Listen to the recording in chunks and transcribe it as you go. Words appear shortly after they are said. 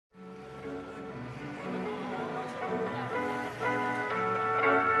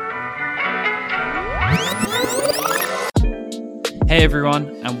Hey everyone,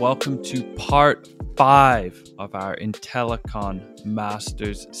 and welcome to part 5 of our IntelliCon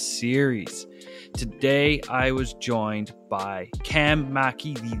Masters series. Today I was joined by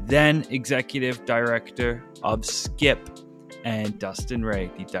Mackey, the then Executive Director of Skip, and Dustin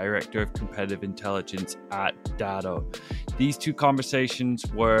Ray, the Director of Competitive Intelligence at Datto. These two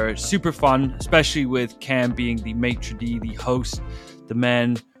conversations were super fun, especially with Cam being the maitre d', the host, the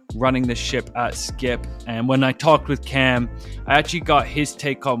man running the ship at Skip. And when I talked with Cam, I actually got his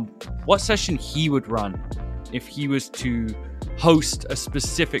take on what session he would run if he was to host a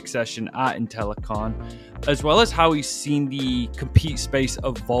specific session at IntelliCon, as well as how he's seen the compete space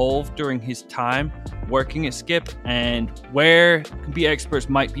evolve during his time working at Skip and where compete experts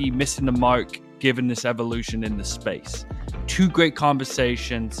might be missing the mark given this evolution in the space. Two great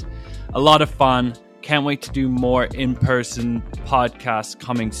conversations, a lot of fun. Can't wait to do more in-person podcasts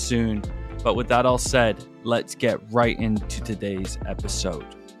coming soon. But with that all said, let's get right into today's episode.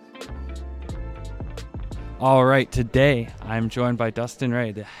 All right, today I'm joined by Dustin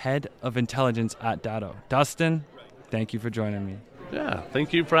Ray, the head of intelligence at Datto. Dustin, thank you for joining me. Yeah,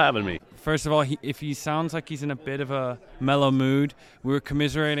 thank you for having me. First of all, if he sounds like he's in a bit of a mellow mood, we were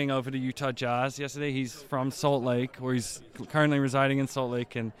commiserating over the Utah Jazz yesterday. He's from Salt Lake, where he's currently residing in Salt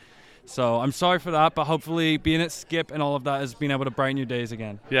Lake, and so I'm sorry for that, but hopefully being at Skip and all of that has been able to brighten your days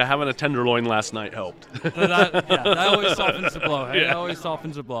again. Yeah, having a tenderloin last night helped. that always softens the blow. Hey? Yeah. That always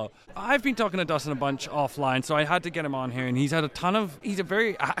softens the blow. I've been talking to Dustin a bunch offline, so I had to get him on here, and he's a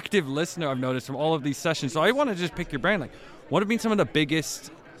very active listener, I've noticed, from all of these sessions. So I want to just pick your brain. Like, what have been some of the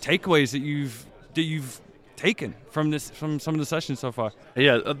biggest takeaways that you've taken from some of the sessions so far?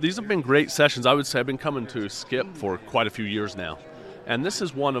 Yeah, these have been great sessions. I would say I've been coming to Skip for quite a few years now. And this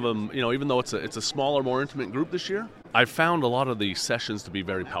is one of them, even though it's a smaller, more intimate group this year, I found a lot of the sessions to be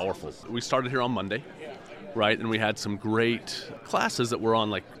very powerful. We started here on Monday, right? And we had some great classes that were on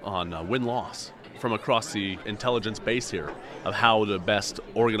win-loss from across the intelligence base here of how to best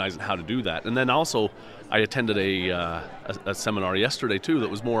organize and how to do that. And then also I attended a seminar yesterday too that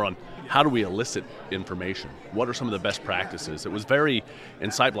was more on how do we elicit information? What are some of the best practices? It was very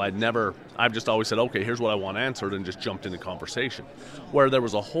insightful. I've just always said, okay, here's what I want answered, and just jumped into conversation. Where there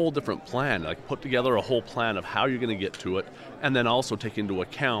was a whole different plan, like put together a whole plan of how you're going to get to it, and then also take into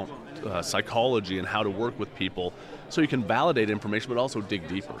account psychology and how to work with people so you can validate information but also dig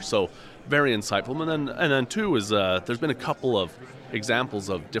deeper. So very insightful. And then two is there's been a couple of examples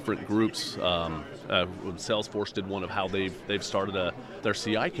of different groups. Salesforce did one of how they've started their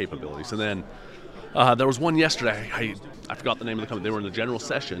CI capabilities. And then there was one yesterday, I forgot the name of the company, they were in the general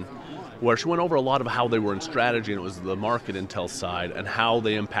session, where she went over a lot of how they were in strategy, and it was the market intel side and how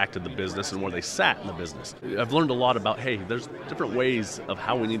they impacted the business and where they sat in the business. I've learned a lot about, hey, there's different ways of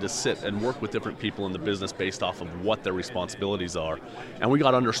how we need to sit and work with different people in the business based off of what their responsibilities are. And we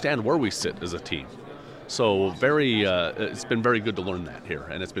got to understand where we sit as a team. So it's been very good to learn that here,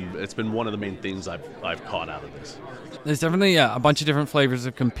 and it's been one of the main things I've caught out of this. There's definitely a bunch of different flavors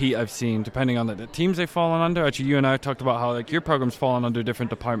of compete I've seen, depending on the teams they've fallen under. Actually, you and I talked about how your program's fallen under different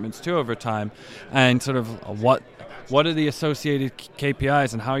departments too over time, and sort of what are the associated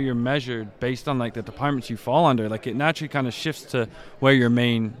KPIs and how you're measured based on the departments you fall under. It naturally kind of shifts to where the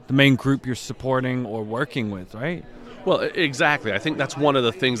main group you're supporting or working with, right? Well, exactly. I think that's one of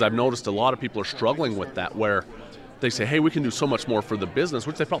the things I've noticed. A lot of people are struggling with that, where they say, hey, we can do so much more for the business,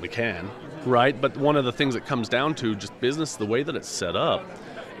 which they probably can, right? But one of the things that comes down to just business, the way that it's set up,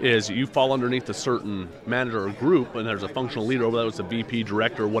 is you fall underneath a certain manager or group, and there's a functional leader over there, it's a VP,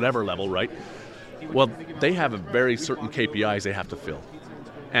 director, whatever level, right? Well, they have a very certain KPIs they have to fill.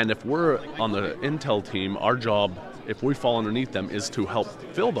 And if we're on the Intel team, our job, if we fall underneath them, is to help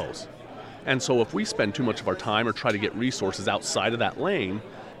fill those. And so if we spend too much of our time or try to get resources outside of that lane,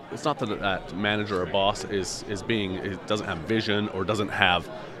 it's not that that manager or boss doesn't have vision or doesn't have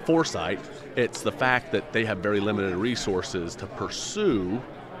foresight. It's the fact that they have very limited resources to pursue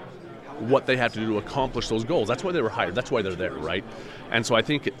what they have to do to accomplish those goals. That's why they were hired. That's why they're there, right? And so I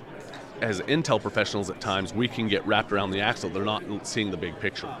think as Intel professionals at times, we can get wrapped around the axle. They're not seeing the big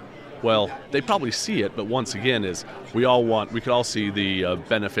picture. Well, they probably see it, but once again, we could all see the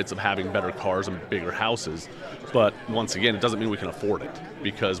benefits of having better cars and bigger houses, but once again, it doesn't mean we can afford it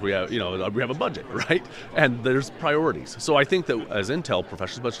because we have a budget, right? And there's priorities. So I think that as Intel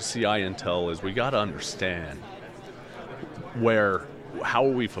professionals, especially CI Intel, is we got to understand how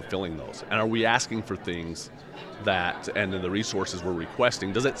are we fulfilling those, and are we asking for things and the resources we're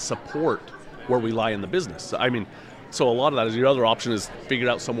requesting, does it support where we lie in the business? I mean, so a lot of that is your other option is figure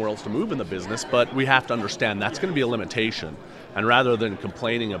out somewhere else to move in the business, but we have to understand that's going to be a limitation. And rather than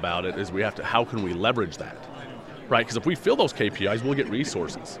complaining about it, how can we leverage that? right? Because if we fill those KPIs, we'll get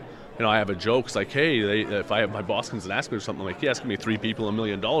resources. I have a joke. It's like, hey, if my boss comes and asks me something, like, yes, give me 3 people $1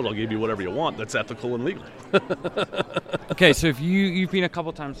 million, I'll give you whatever you want. That's ethical and legal. Okay, so if you've been a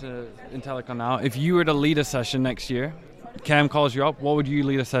couple times to IntelliCon now, if you were to lead a session next year, Cam calls you up, what would you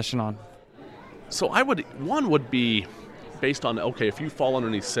lead a session on? So one would be based on, okay, if you fall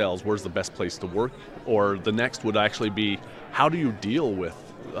underneath sales, where's the best place to work? Or the next would actually be, how do you deal with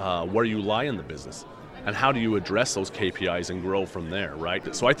where you lie in the business? And how do you address those KPIs and grow from there,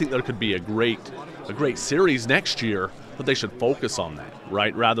 right? So I think there could be a great series next year, but they should focus on that,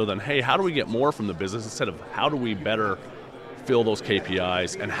 right? Rather than, hey, how do we get more from the business, instead of how do we better fill those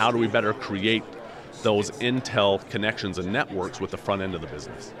KPIs and how do we better create those Intel connections and networks with the front end of the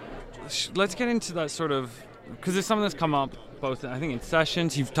business. Let's get into that sort of, because there's something that's come up both, I think, in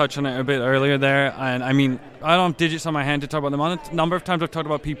sessions. You've touched on it a bit earlier there. And I mean, I don't have digits on my hand to talk about them. On a number of times I've talked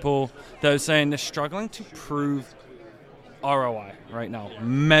about people that are saying they're struggling to prove ROI right now,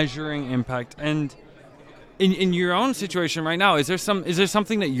 measuring impact. And in your own situation right now, is there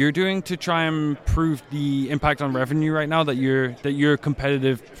something that you're doing to try and prove the impact on revenue right now that your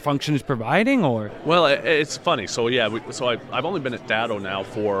competitive function is providing, or? Well, it's funny. So yeah, I've only been at Datto now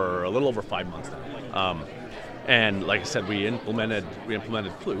for a little over 5 months now. And like I said, we implemented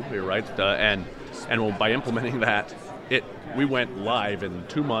Klue here, right? And by implementing that, we went live in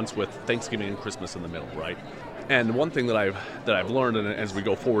 2 months with Thanksgiving and Christmas in the middle, right? And one thing that I've learned, and as we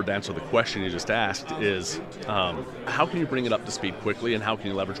go forward to answer the question you just asked, is how can you bring it up to speed quickly, and how can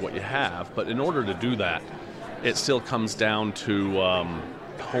you leverage what you have? But in order to do that, it still comes down to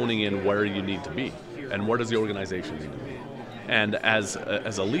honing in where you need to be, and where does the organization need to be. And as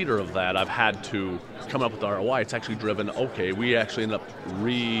a leader of that, I've had to come up with ROI. It's actually driven, okay, we actually end up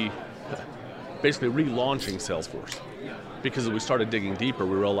basically relaunching Salesforce. Because as we started digging deeper,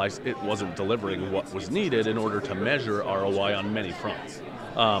 we realized it wasn't delivering what was needed in order to measure ROI on many fronts.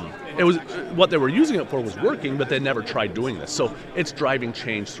 It was what they were using it for was working, but they never tried doing this. So it's driving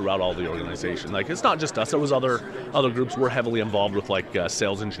change throughout all the organization. Like, it's not just us. There was other groups. We're heavily involved with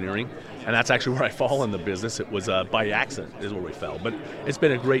sales engineering, and that's actually where I fall in the business. It was by accident is where we fell, but it's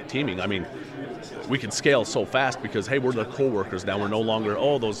been a great teaming. I mean, we can scale so fast because, hey, we're the co-workers now. We're no longer,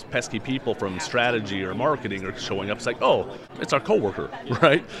 those pesky people from strategy or marketing are showing up. It's like, it's our co-worker,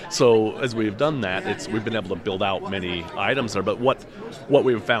 right? So as we've done that, we've been able to build out many items there. But what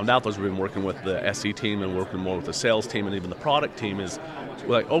we've found out as we've been working with the SE team and working more with the sales team and even the product team is,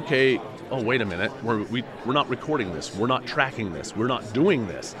 we're like, okay, wait a minute, we're not recording this, we're not tracking this, we're not doing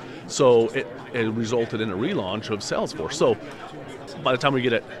this. So it resulted in a relaunch of Salesforce. So by the time we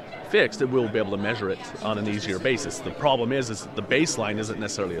get it fixed, we'll be able to measure it on an easier basis. The problem is the baseline isn't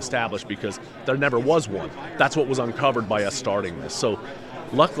necessarily established because there never was one. That's what was uncovered by us starting this. So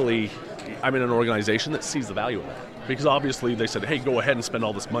luckily, I'm in an organization that sees the value of that. Because obviously they said, hey, go ahead and spend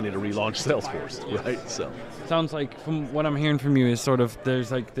all this money to relaunch Salesforce, right? So sounds like, from what I'm hearing from you, is sort of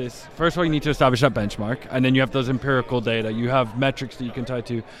there's like this, first of all, you need to establish that benchmark, and then you have those empirical data, you have metrics that you can tie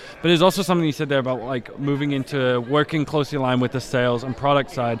to. But there's also something you said there about like moving into working closely aligned with the sales and product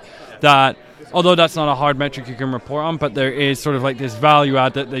side, that although that's not a hard metric you can report on, but there is sort of like this value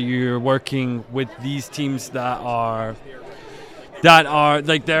add that you're working with these teams that are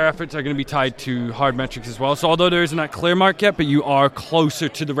like, their efforts are going to be tied to hard metrics as well. So although there isn't that clear mark yet, but you are closer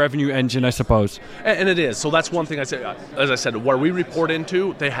to the revenue engine, I suppose. And it is. So that's one thing I say. As I said, where we report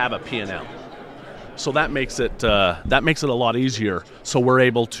into, they have a P&L. So that makes it a lot easier. So we're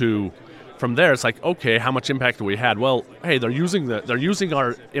able to, from there, it's like, okay, how much impact do we had? Well, hey, they're using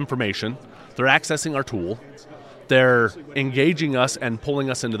our information, they're accessing our tool, they're engaging us and pulling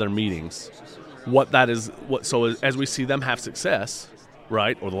us into their meetings. So as we see them have success,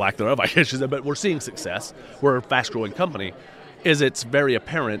 right, or the lack thereof, I guess, but we're seeing success, we're a fast-growing company, it's very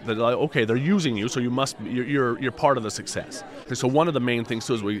apparent that, okay, they're using you, so you're part of the success. And so one of the main things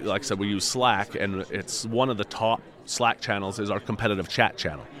too is we use Slack, and it's one of the top Slack channels is our competitive chat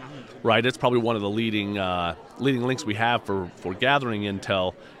channel, right? It's probably one of the leading links we have for gathering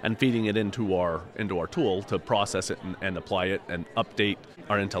intel and feeding it into our tool to process it and apply it and update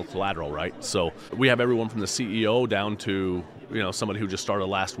our intel collateral, right? So we have everyone from the CEO down to somebody who just started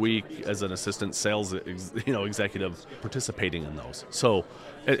last week as an assistant sales executive participating in those. So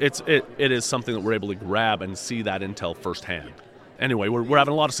it is something that we're able to grab and see that intel firsthand. Anyway, we're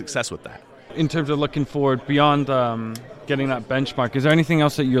having a lot of success with that. In terms of looking forward beyond getting that benchmark, is there anything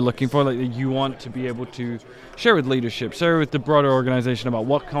else that you're looking for, like, that you want to be able to share with leadership, share with the broader organization about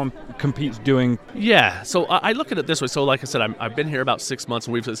what Compete's doing? Yeah, so I look at it this way. So like I said, I've been here about 6 months,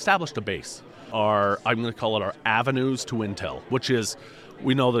 and we've established a base. I'm going to call it our avenues to intel, which is,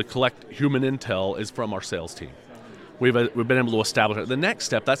 we know the collect human intel is from our sales team. we've been able to establish it. The next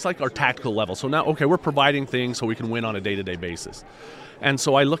step, that's like our tactical level. So now, okay, we're providing things so we can win on a day-to-day basis. And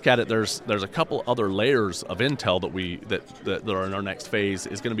so I look at it, there's a couple other layers of intel that are in our next phase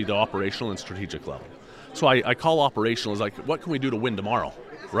is going to be the operational and strategic level. So I call operational as like, what can we do to win tomorrow,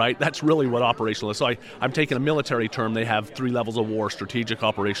 right? That's really what operational is. So I'm taking a military term. They have 3 levels of war: strategic,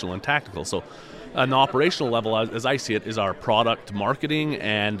 operational, and tactical. So on the operational level, as I see it, is our product marketing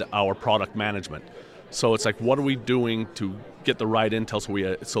and our product management. So it's like, what are we doing to get the right intel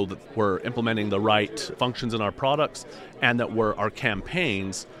so that we're implementing the right functions in our products, and that our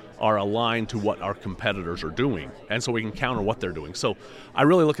campaigns are aligned to what our competitors are doing, and so we can counter what they're doing. So I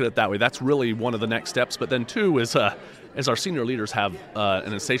really look at it that way. That's really one of the next steps. But then 2 is our senior leaders have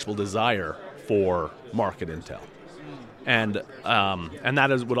an insatiable desire for market intel, and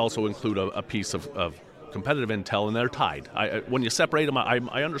that would also include a piece of competitive intel, and they're tied. When you separate them, I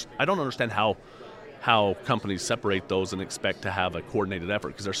don't understand how companies separate those and expect to have a coordinated effort,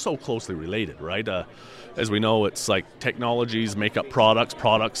 because they're so closely related, right? As we know, it's like technologies make up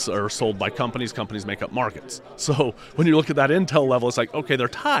products are sold by companies make up markets. So when you look at that intel level, it's like, okay, they're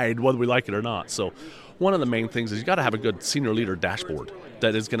tied whether we like it or not. So one of the main things is you got to have a good senior leader dashboard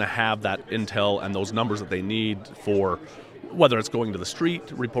that is going to have that intel and those numbers that they need for whether it's going to the street,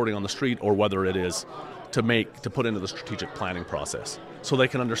 reporting on the street, or whether it is to put into the strategic planning process, so they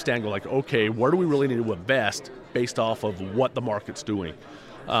can understand, go like, okay, where do we really need to invest based off of what the market's doing,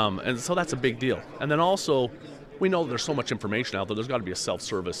 and so that's a big deal. And then also, we know there's so much information out there. There's got to be a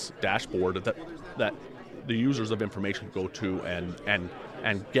self-service dashboard that the users of information go to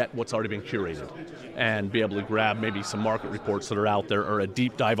and get what's already been curated, and be able to grab maybe some market reports that are out there, or a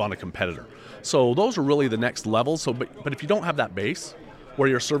deep dive on a competitor. So those are really the next levels. So, but if you don't have that base, where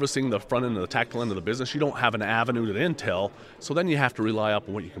you're servicing the front end and the tactical end of the business, you don't have an avenue to intel, so then you have to rely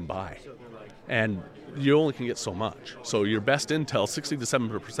upon what you can buy. And you only can get so much. So your best intel, 60 to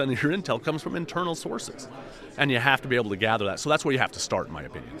 70% of your intel comes from internal sources. And you have to be able to gather that. So that's where you have to start, in my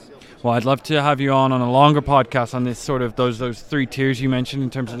opinion. Well, I'd love to have you on a longer podcast on this sort of those 3 tiers you mentioned in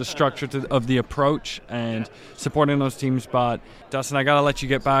terms of the structure of the approach and supporting those teams. But Dustin, I got to let you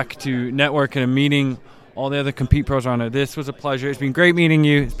get back to networking and meeting all the other Compete Pros on it. This was a pleasure. It's been great meeting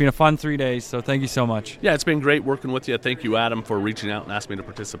you. It's been a fun 3 days, so thank you so much. Yeah, it's been great working with you. Thank you, Adam, for reaching out and asking me to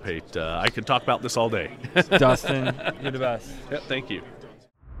participate. I could talk about this all day. Dustin, you're the best. Yep, thank you.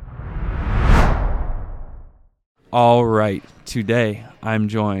 All right, today I'm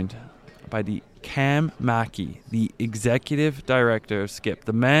joined by the Cam Mackey, the Executive Director of Skip,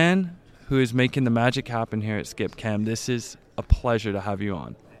 the man who is making the magic happen here at Skip. Cam, this is a pleasure to have you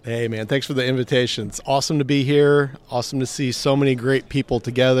on. Hey, man, thanks for the invitation. It's awesome to be here. Awesome to see so many great people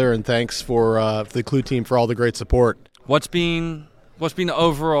together, and thanks for the Klue team for all the great support. What's been the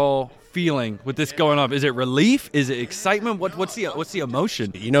overall feeling with this going on? Is it relief? Is it excitement? What's the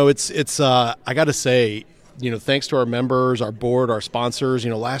emotion? You know, it's I got to say, thanks to our members, our board, our sponsors,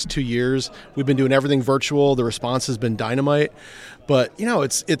 last 2 years, we've been doing everything virtual. The response has been dynamite. But,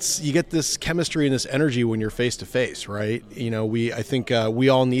 it's you get this chemistry and this energy when you're face to face, right? I think we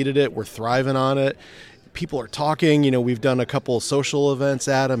all needed it. We're thriving on it. People are talking. We've done a couple of social events,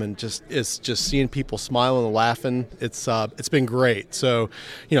 Adam, and it's just seeing people smiling and laughing. It's been great. So,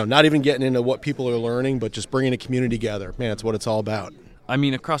 not even getting into what people are learning, but just bringing a community together. Man, it's what it's all about. I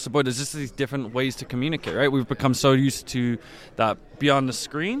mean, across the board, there's just these different ways to communicate, right? We've become so used to that beyond the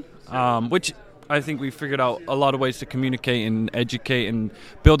screen, which I think we figured out a lot of ways to communicate and educate and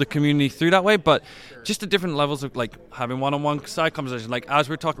build a community through that way. But just the different levels of like having one-on-one side conversations. Like as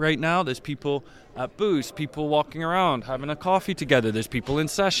we're talking right now, there's people at booths, people walking around, having a coffee together. There's people in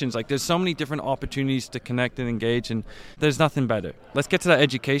sessions. Like there's so many different opportunities to connect and engage, and there's nothing better. Let's get to that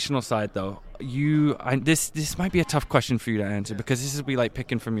educational side, though. This might be a tough question for you to answer, because this will be like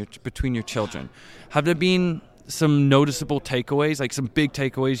picking from between your children. Have there been some noticeable takeaways, like some big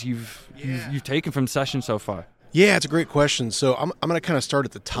takeaways you've taken from sessions so far? Yeah, it's a great question. So I'm going to kind of start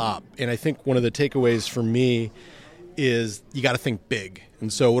at the top, and I think one of the takeaways for me is you got to think big.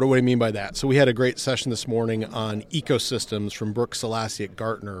 And so what do I mean by that? So we had a great session this morning on ecosystems from Brooke Selassie at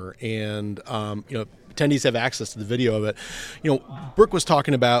Gartner, and attendees have access to the video of it. Brooke was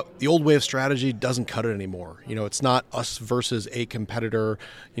talking about the old way of strategy doesn't cut it anymore. It's not us versus a competitor,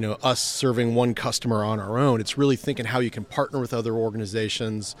 us serving one customer on our own. It's really thinking how you can partner with other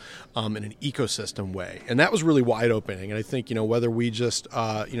organizations in an ecosystem way. And that was really wide opening. And I think, whether we just,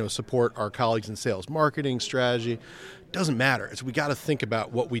 support our colleagues in sales, marketing, strategy, doesn't matter. We got to think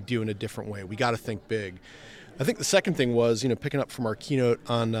about what we do in a different way. We got to think big. I think the second thing was, picking up from our keynote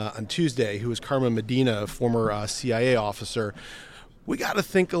on Tuesday, who was Carmen Medina, a former CIA officer. we got to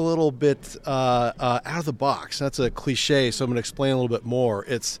think a little bit out of the box. That's a cliche, so I'm going to explain a little bit more.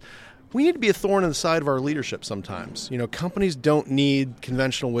 We need to be a thorn in the side of our leadership sometimes. Companies don't need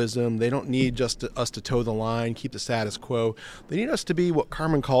conventional wisdom. They don't need just us to toe the line, keep the status quo. They need us to be what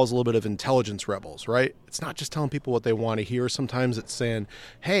Carmen calls a little bit of intelligence rebels, right? It's not just telling people what they want to hear. Sometimes it's saying,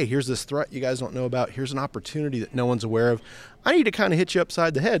 hey, here's this threat you guys don't know about. Here's an opportunity that no one's aware of. I need to kind of hit you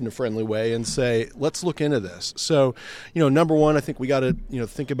upside the head in a friendly way and say, let's look into this. So, number one, I think we got to,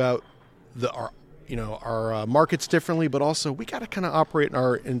 think about our markets differently, but also we got to kind of operate in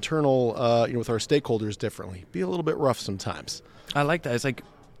our internal, with our stakeholders differently. Be a little bit rough sometimes. I like that. It's like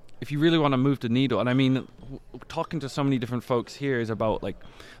if you really want to move the needle, and I mean, talking to so many different folks here is about like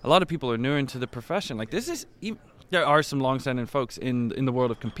a lot of people are new into the profession. Like there are some long-standing folks in the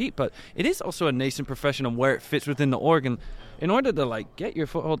world of compete, but it is also a nascent profession and where it fits within the org. And in order to like get your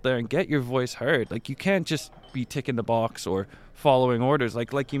foothold there and get your voice heard, like you can't just be ticking the box or following orders.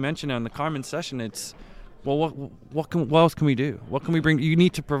 Like you mentioned in the Carmen session, it's what else can we do? What can we bring? You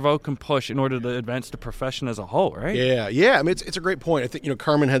need to provoke and push in order to advance the profession as a whole, right? Yeah. I mean, it's a great point. I think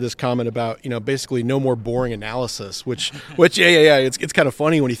Carmen had this comment about basically no more boring analysis, which it's kind of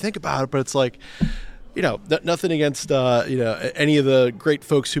funny when you think about it, but it's like. Nothing against any of the great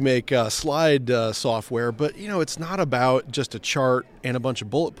folks who make slide software, but it's not about just a chart and a bunch of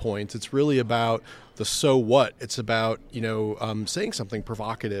bullet points. It's really about the so what. It's about saying something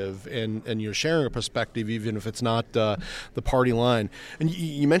provocative and sharing a perspective, even if it's not the party line. And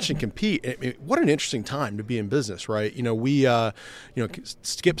you mentioned compete. I mean, what an interesting time to be in business, right? We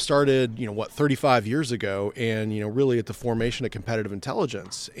Skip started 35 years ago, and really at the formation of competitive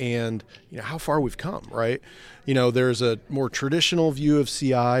intelligence, and how far we've come, right? There's a more traditional view of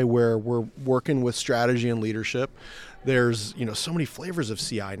CI where we're working with strategy and leadership. There's so many flavors of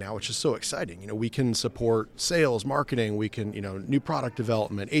CI now, which is so exciting. We can support sales, marketing, we can new product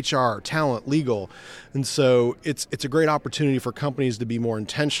development, HR, talent, legal, and so it's a great opportunity for companies to be more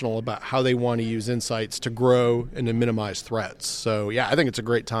intentional about how they want to use insights to grow and to minimize threats. So yeah, I think it's a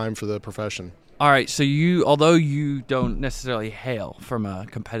great time for the profession. All right, so although you don't necessarily hail from a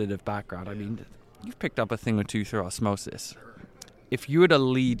competitive background, I mean, you've picked up a thing or two through osmosis. If you were to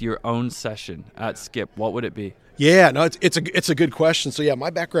lead your own session at Skip, what would it be? Yeah, no, it's a good question. So yeah, my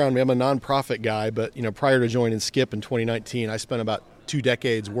background, I'm a nonprofit guy, but prior to joining Skip in 2019, I spent about 2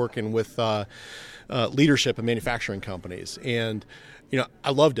 decades working with leadership in manufacturing companies, and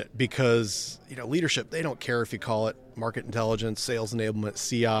I loved it because leadership, they don't care if you call it market intelligence, sales enablement,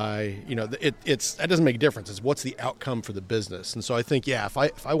 CI. That doesn't make a difference. It's what's the outcome for the business. And so I think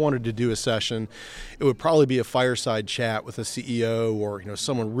if I wanted to do a session, it would probably be a fireside chat with a CEO or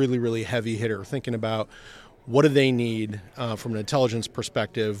someone really, really heavy hitter thinking about. What do they need from an intelligence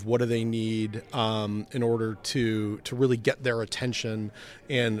perspective? What do they need in order to really get their attention?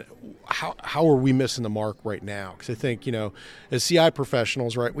 And how are we missing the mark right now? Because I think, as CI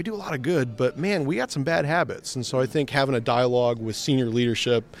professionals, right, we do a lot of good, but man, we got some bad habits. And so I think having a dialogue with senior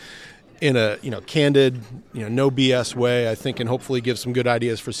leadership in a candid, no BS way, I think, can hopefully give some good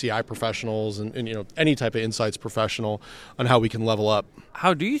ideas for CI professionals and any type of insights professional on how we can level up.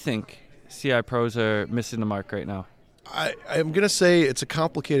 How do you think CI pros are missing the mark right now? I'm going to say it's a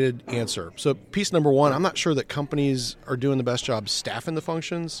complicated answer. So piece number one, I'm not sure that companies are doing the best job staffing the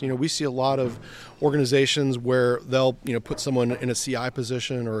functions. We see a lot of organizations where they'll put someone in a CI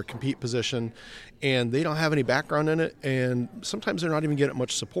position or a compete position, and they don't have any background in it, and sometimes they're not even getting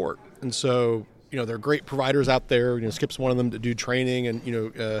much support. And so there are great providers out there. Skip's one of them to do training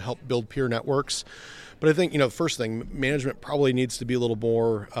and help build peer networks. But I think, the first thing, management probably needs to be a little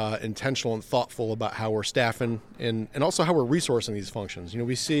more intentional and thoughtful about how we're staffing and also how we're resourcing these functions.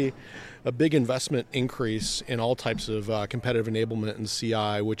 We see a big investment increase in all types of competitive enablement and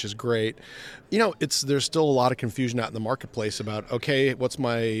CI, which is great. There's still a lot of confusion out in the marketplace about, okay, what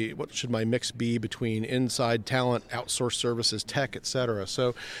should my mix be between inside talent, outsourced services, tech, et cetera.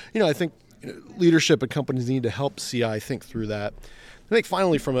 So, I think leadership and companies need to help CI think through that. I think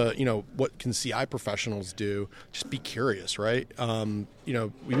finally from what can CI professionals do, just be curious, right?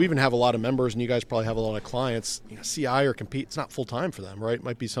 We even have a lot of members, and you guys probably have a lot of clients, CI or compete, it's not full-time for them, right? It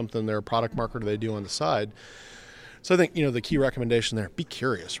might be something they're a product marketer they do on the side. So I think, the key recommendation there, be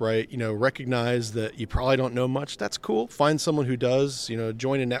curious, right? Recognize that you probably don't know much. That's cool. Find someone who does,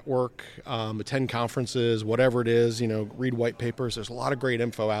 join a network, attend conferences, whatever it is, read white papers. There's a lot of great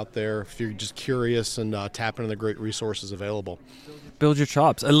info out there if you're just curious and tap into the great resources available. Build your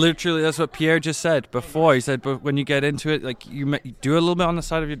chops. Literally, that's what Pierre just said before. He said, but when you get into it, like you do a little bit on the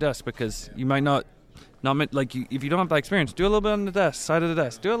side of your desk because you might not Like if you don't have that experience, do a little bit on the desk, side of the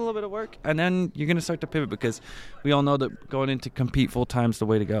desk, do a little bit of work, and then you're going to start to pivot, because we all know that going into compete full time is the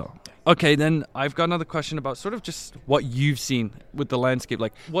way to go. Okay, then I've got another question about sort of just what you've seen with the landscape.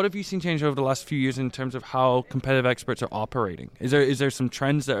 Like, what have you seen change over the last few years in terms of how competitive experts are operating? Is there some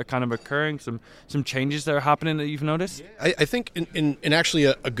trends that are kind of occurring, some changes that are happening that you've noticed? I think in actually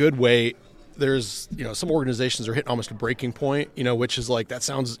a good way. There's, some organizations are hitting almost a breaking point, which is like, that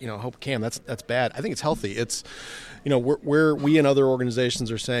sounds, hope Cam, that's bad. I think it's healthy. It's, where we and other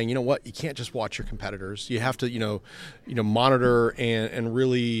organizations are saying, you know what, you can't just watch your competitors. You have to, monitor and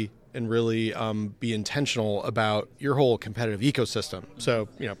really be intentional about your whole competitive ecosystem. So,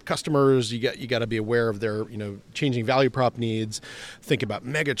 customers, you got to be aware of their, changing value prop needs, think about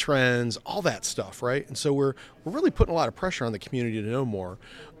mega trends, all that stuff, right? And so we're really putting a lot of pressure on the community to know more.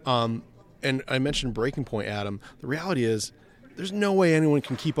 And I mentioned breaking point, Adam. The reality is there's no way anyone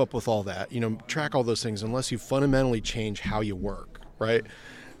can keep up with all that, track all those things, unless you fundamentally change how you work, right?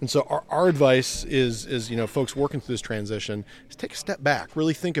 And so our advice is folks working through this transition, is take a step back,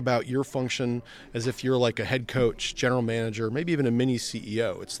 really think about your function as if you're like a head coach, general manager, maybe even a mini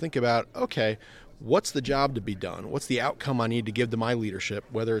CEO. It's think about, okay, what's the job to be done? What's the outcome I need to give to my leadership?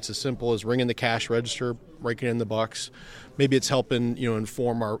 Whether it's as simple as ringing the cash register, raking in the bucks, maybe it's helping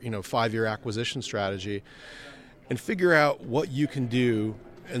inform our 5-year acquisition strategy, and figure out what you can do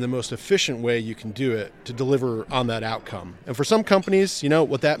in the most efficient way you can do it to deliver on that outcome. And for some companies,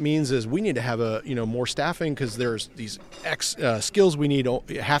 what that means is we need to have more staffing because there's these skills we need.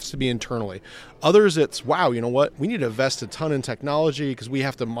 It has to be internally. Others, it's, wow, we need to invest a ton in technology because we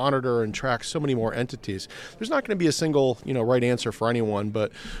have to monitor and track so many more entities. There's not going to be a single, right answer for anyone,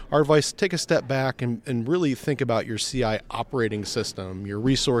 but our advice, take a step back and really think about your CI operating system, your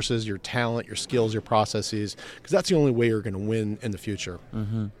resources, your talent, your skills, your processes, because that's the only way you're going to win in the future.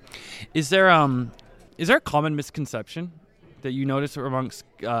 Mm-hmm. Is there a common misconception that you notice amongst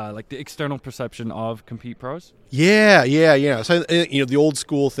like the external perception of compete pros? Yeah. So the old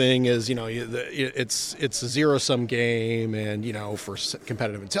school thing is it's a zero-sum game, and for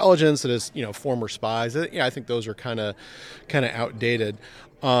competitive intelligence it is former spies. I think those are kind of outdated.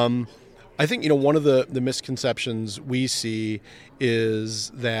 I think one of the misconceptions we see is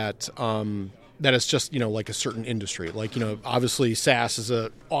that that it's just like a certain industry. Like obviously SaaS is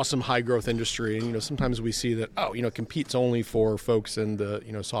a awesome high growth industry, and sometimes we see that competes only for folks in the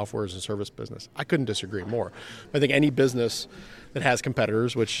software as a service business. I couldn't disagree more. I think any business that has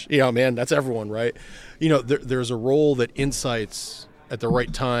competitors, which that's everyone, right? There's a role that insights at the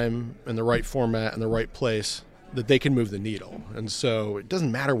right time and the right format and the right place, that they can move the needle. And so it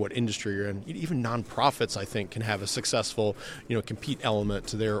doesn't matter what industry you're in. Even nonprofits, I think, can have a successful, compete element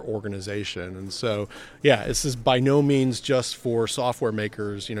to their organization. And so, this is by no means just for software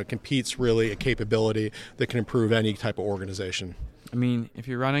makers. Compete's really a capability that can improve any type of organization. I mean, if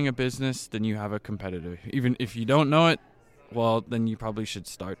you're running a business, then you have a competitor. Even if you don't know it, well, then you probably should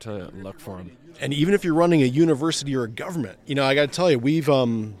start to look for them. And even if you're running a university or a government, I got to tell you, we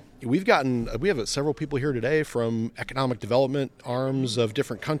have several people here today from economic development arms of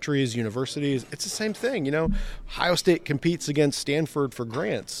different countries, universities. It's the same thing, Ohio State competes against Stanford for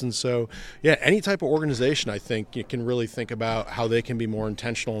grants. And so, any type of organization, I think, you can really think about how they can be more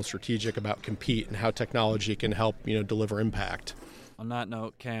intentional and strategic about compete and how technology can help, deliver impact. On that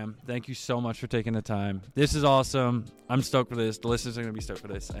note, Cam, thank you so much for taking the time. This is awesome. I'm stoked for this. The listeners are going to be stoked for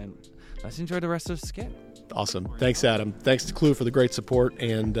this. And let's enjoy the rest of Skip. Awesome. Thanks, Adam. Thanks to Klue for the great support,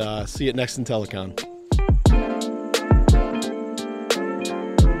 and see you at next IntelliCon.